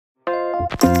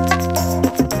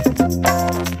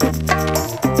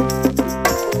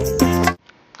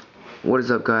What is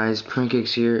up, guys?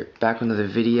 Pancakes here, back with another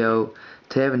video.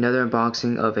 Today I have another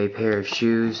unboxing of a pair of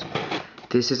shoes.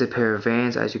 This is a pair of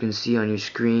Vans, as you can see on your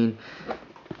screen.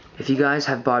 If you guys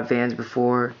have bought Vans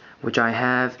before, which I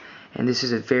have, and this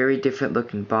is a very different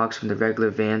looking box from the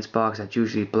regular Vans box that's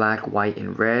usually black, white,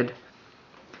 and red.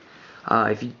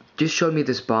 If you just showed me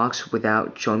this box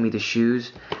without showing me the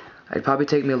shoes, it'd probably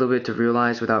take me a little bit to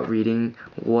realize without reading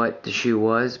what the shoe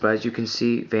was, but as you can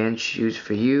see, Vans shoes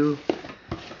for you.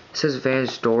 It says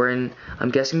Vans Doren.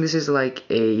 I'm guessing this is like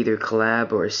a either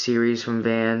collab or a series from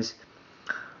Vans,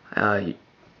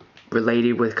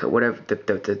 related with whatever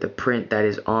the print that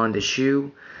is on the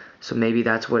shoe. So maybe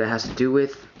that's what it has to do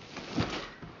with.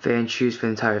 Vans shoes for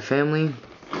the entire family.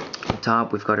 On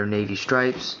top we've got our navy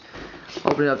stripes.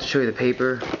 Open it up to show you the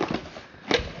paper.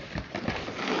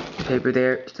 Paper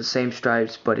there, it's the same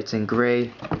stripes, but it's in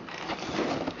gray.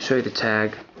 Show you the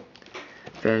tag.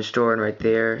 Vans Doren right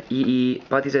there. EE.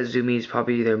 Bought these at Zoomies,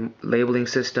 probably their labeling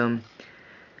system.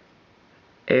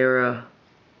 Era.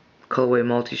 Colorway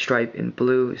multi-stripe in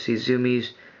blue. See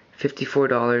Zoomies.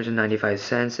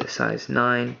 $54.95 at size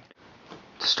 9.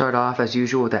 To start off, as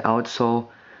usual, with the outsole,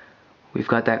 we've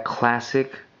got that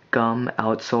classic gum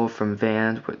outsole from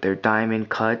Vans with their diamond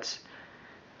cuts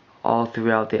all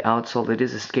throughout the outsole. It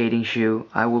is a skating shoe.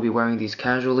 I will be wearing these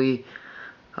casually.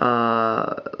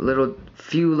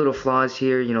 Few little flaws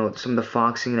here, you know, some of the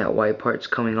foxing, that white part's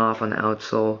coming off on the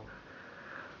outsole,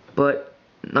 but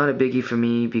not a biggie for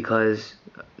me because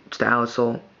it's the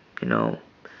outsole, you know.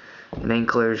 The main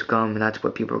color is gum, and that's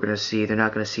what people are going to see. They're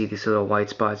not going to see these little white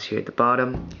spots here at the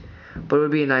bottom, but it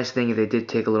would be a nice thing if they did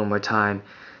take a little more time,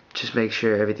 just make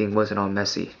sure everything wasn't all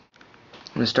messy.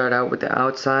 I'm going to start out with the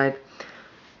outside.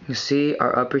 You see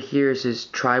our upper here is this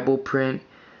tribal print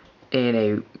in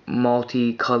a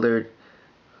multi-colored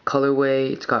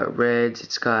colorway. It's got reds,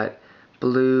 it's got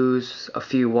blues, a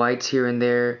few whites here and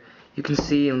there. You can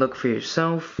see and look for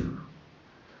yourself.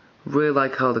 Really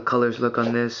like how the colors look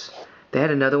on this. They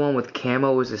had another one with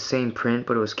camo. It was the same print,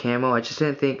 but it was camo. I just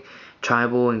didn't think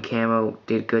tribal and camo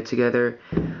did good together.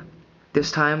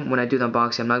 This time, when I do the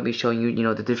unboxing, I'm not going to be showing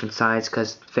you, the different sides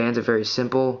because Vans are very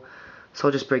simple. So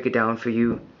I'll just break it down for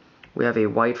you. We have a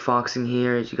white foxing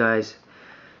here, as you guys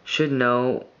should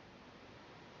know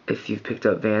if you've picked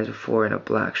up Vans before, in a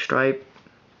black stripe.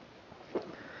 A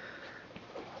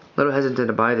little hesitant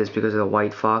to buy this because of the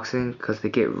white foxing, because they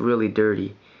get really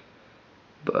dirty.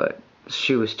 But the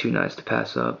shoe is too nice to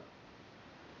pass up.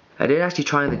 I did actually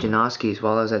try on the Janoskis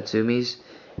while I was at Zoomies,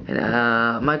 and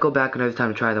I might go back another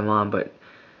time to try them on, but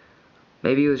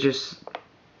maybe it was just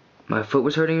my foot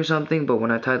was hurting or something, but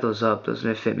when I tied those up, those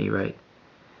didn't fit me right.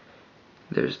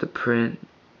 There's the print.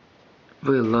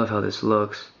 Really love how this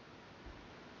looks.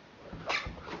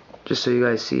 Just so you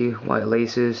guys see, white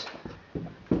laces.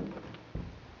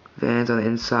 Vans on the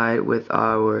inside with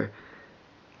our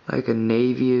like a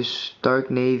navyish,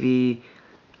 dark navy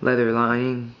leather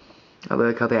lining. I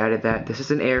like how they added that. This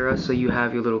is an Era, so you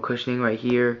have your little cushioning right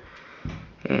here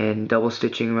and double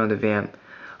stitching around the Van.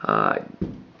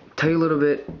 Tell you a little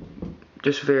bit,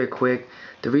 just very quick.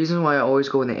 The reason why I always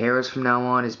go in the Eras from now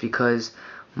on is because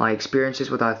my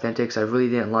experiences with Authentics I really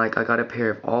didn't like. I got a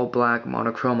pair of all black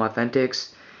monochrome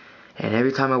Authentics, and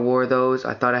every time I wore those,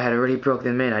 I thought I had already broke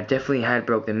them in. I definitely had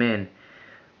broke them in,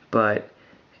 but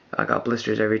I got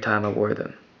blisters every time I wore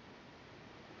them.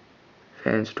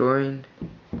 Vans Doren,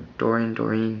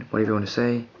 whatever you want to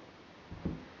say.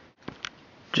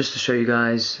 Just to show you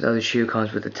guys, the other shoe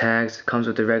comes with the tags. It comes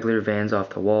with the regular Vans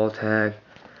off the wall tag.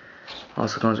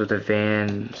 Also comes with the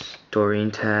Vans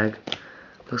Doren tag.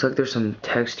 Looks like there's some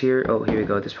text here. Oh, here we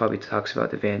go. This probably talks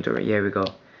about the Vans Doren. Yeah, here we go.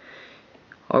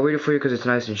 I'll read it for you because it's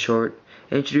nice and short.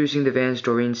 Introducing the Vans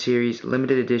Doren series,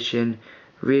 limited edition,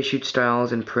 reissued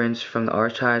styles and prints from the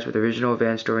archives with original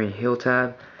Vans Doren heel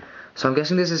tab. So I'm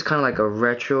guessing this is kind of like a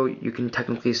retro, you can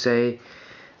technically say.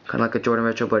 Kind of like a Jordan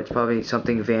retro, but it's probably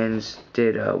something Vans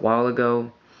did a while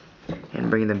ago and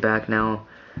bringing them back now.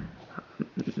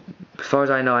 As far as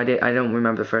I know, I don't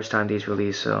remember the first time these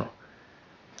released, so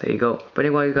there you go. But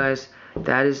anyway, guys,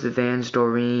 that is the Vans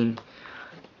Doren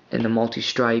in the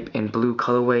multi-stripe and blue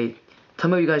colorway. Tell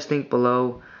me what you guys think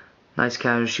below. Nice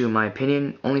casual shoe in my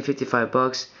opinion. Only 55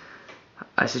 bucks.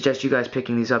 I suggest you guys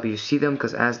picking these up if you see them,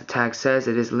 because as the tag says,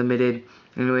 it is limited.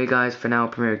 Anyway, guys, for now,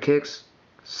 Premier Kicks,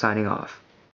 signing off.